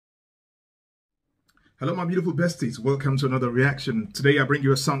Hello, my beautiful besties. Welcome to another reaction. Today, I bring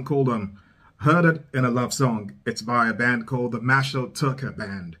you a song called Heard It in a Love Song. It's by a band called the TUCKER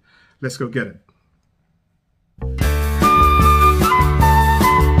Band. Let's go get it.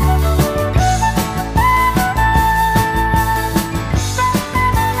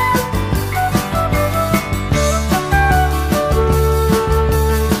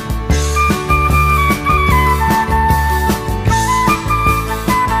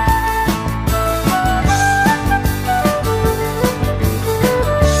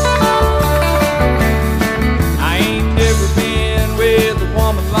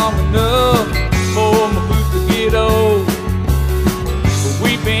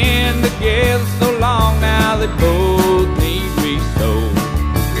 They both need resold.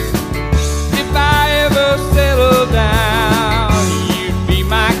 If I ever settle down, you'd be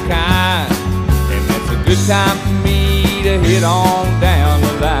my kind, and that's a good time for me to hit on down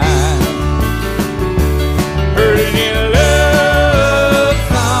the line. Heard it in a love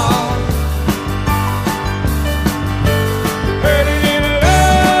song. Heard it in a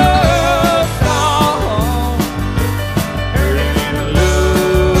love song. Heard it in a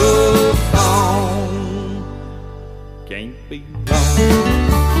love song. Can't be wrong.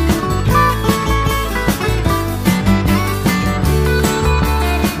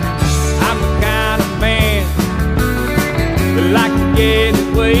 I'm the kind of man that like to get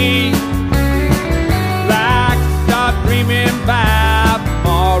away, like to start dreaming about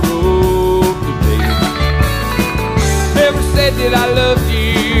tomorrow today. Never said that I loved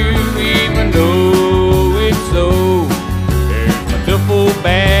you, even though it's so. There's my duffel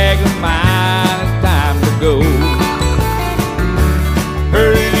bag of mine, it's time to go.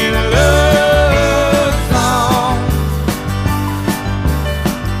 Heard it in a love song.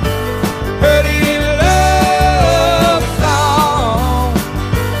 Heard it in a love song.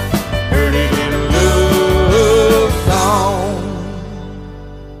 Heard it in a love song.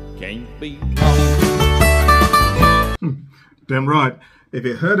 Can't be wrong. Damn right. If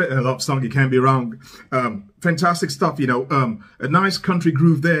you heard it in a love song, you can't be wrong. Fantastic stuff, you know. A nice country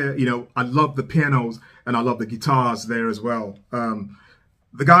groove there. You know, I love the pianos and I love the guitars there as well.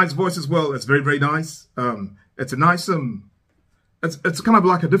 The guy's voice as well, it's very, very nice. It's a nice, it's kind of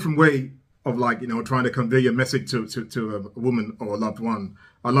like a different way of, like, you know, trying to convey a message to a woman or a loved one.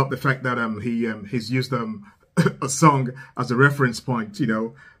 I love the fact that he's used a song as a reference point, you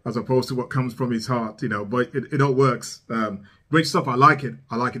know, as opposed to what comes from his heart, you know, but it all works. Great stuff. I like it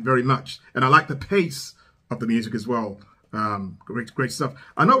very much. And I like the pace of the music as well. Great stuff.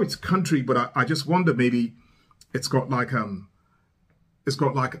 I know it's country, but I just wonder, maybe it's got like a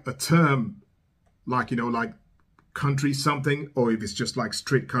term, like, you know, like country something, or if it's just like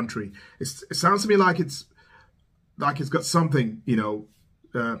straight country. It sounds to me like it's got something, you know,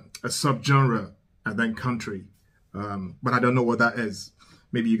 a subgenre and then country. But I don't know what that is.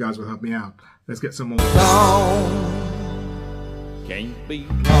 Maybe you guys will help me out. Let's get some more. Can't be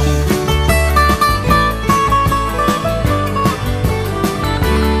wrong.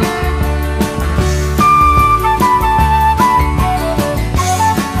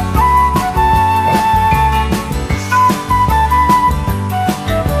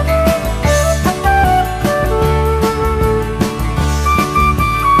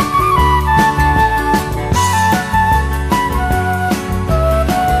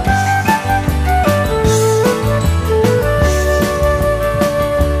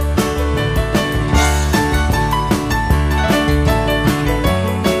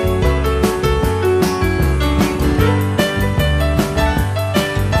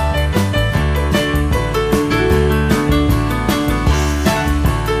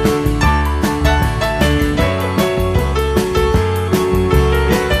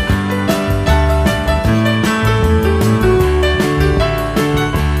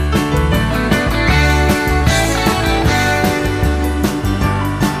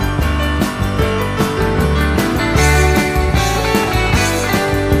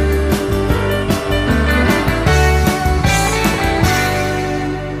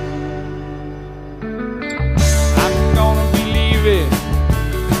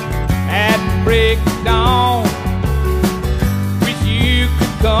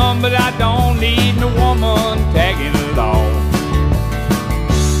 But I don't need no woman tagging along.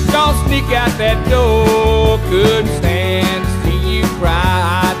 Don't sneak out that door, couldn't stand to see you cry.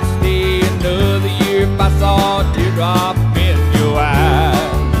 I'd stay another year if I saw a teardrop in your eye.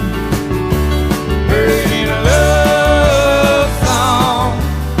 Heard it in a love song.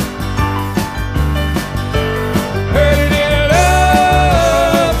 Heard it in a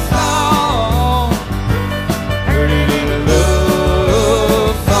love song. Heard it in a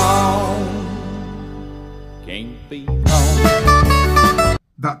love song.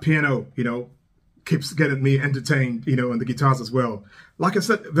 that piano, you know, keeps getting me entertained, you know, and the guitars as well. Like I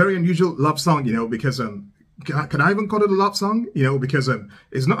said, very unusual love song, you know, because can I even call it a love song? You know, because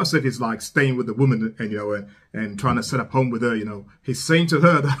it's not as if he's like staying with the woman and, you know, and trying to set up home with her, you know. He's saying to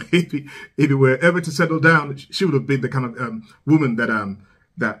her that if he were ever to settle down, she would have been the kind of woman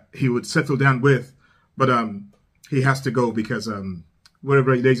that he would settle down with. But he has to go because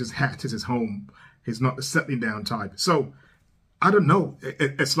wherever he lays his hat is his home. He's not the settling down type. So I don't know.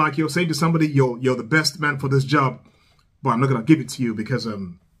 It's like you're saying to somebody, you're the best man for this job, but I'm not gonna give it to you because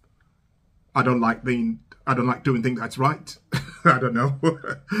I don't like doing things that's right. I don't know.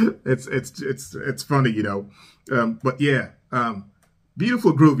 It's funny, you know. But yeah,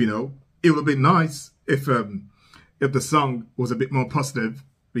 beautiful groove, you know. It would have been nice if the song was a bit more positive,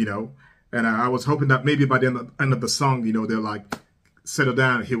 you know. And I was hoping that maybe by the end of the song, you know, they'll like settle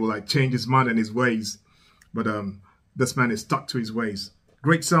down. He will like change his mind and his ways. But this man is stuck to his ways.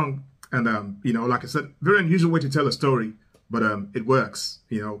 Great song, and you know, like I said, very unusual way to tell a story, but it works.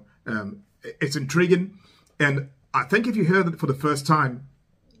 You know, it's intriguing. And I think if you heard it for the first time,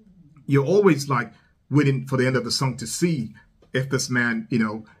 you're always like waiting for the end of the song to see if this man, you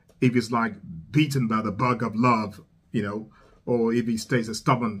know, if he's like beaten by the bug of love, you know, or if he stays as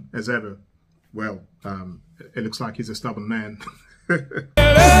stubborn as ever. Well, it looks like he's a stubborn man.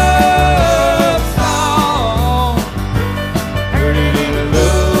 Love song, heard it in a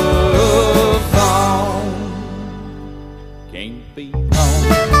love song, can't be wrong.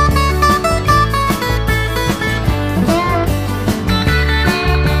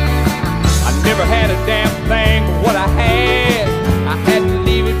 Never had a damn thing but what I had to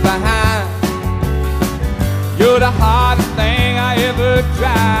leave it behind. You're the hardest thing I ever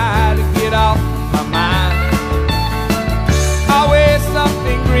tried to get off my mind. Always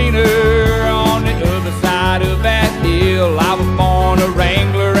something greener on the other side of that hill. I was born a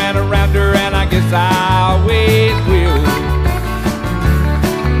wrangler and a rounder, and I guess I always will.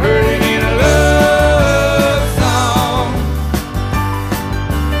 Heard it in a love song,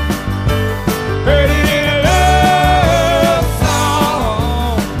 heard it in a love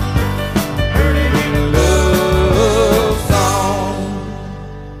song, heard it in a love song,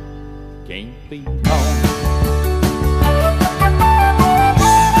 can't be wrong.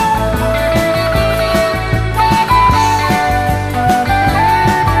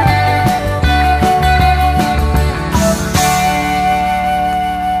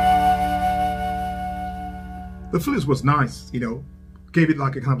 The flute was nice, you know, gave it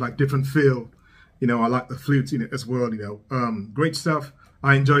like a kind of like different feel. You know, I like the flute in it as well, you know. Great stuff.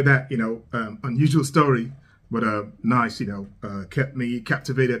 I enjoyed that, you know. Unusual story, but nice, you know. Kept me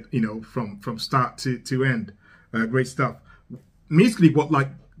captivated, you know, from start to end. Great stuff. Musically, what like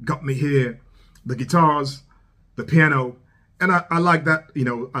got me here, the guitars, the piano, and I like that, you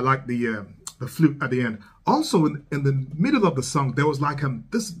know. I like the flute at the end. Also, in the middle of the song, there was like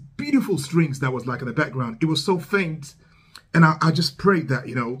this beautiful strings that was like in the background. It was so faint, and I just prayed that,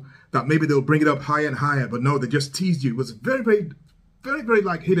 you know, that maybe they'll bring it up higher and higher. But no, they just teased you. It was very, very, very, very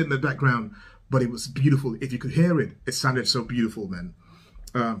like hidden in the background, but it was beautiful. If you could hear it, it sounded so beautiful, man.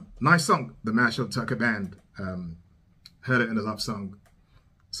 Nice song, the Marshall Tucker Band. Heard it in the love song,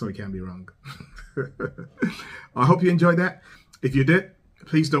 so it can't be wrong. I hope you enjoyed that. If you did,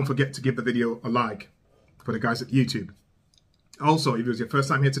 please don't forget to give the video a like for the guys at YouTube. Also, if it was your first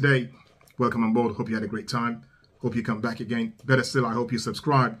time here today, welcome on board. Hope you had a great time. Hope you come back again. Better still, I hope you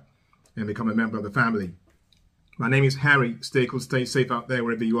subscribe and become a member of the family. My name is Harry. Stay cool, stay safe out there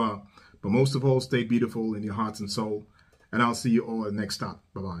wherever you are. But most of all, stay beautiful in your hearts and soul. And I'll see you all at the next stop.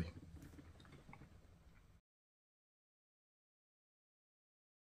 Bye-bye.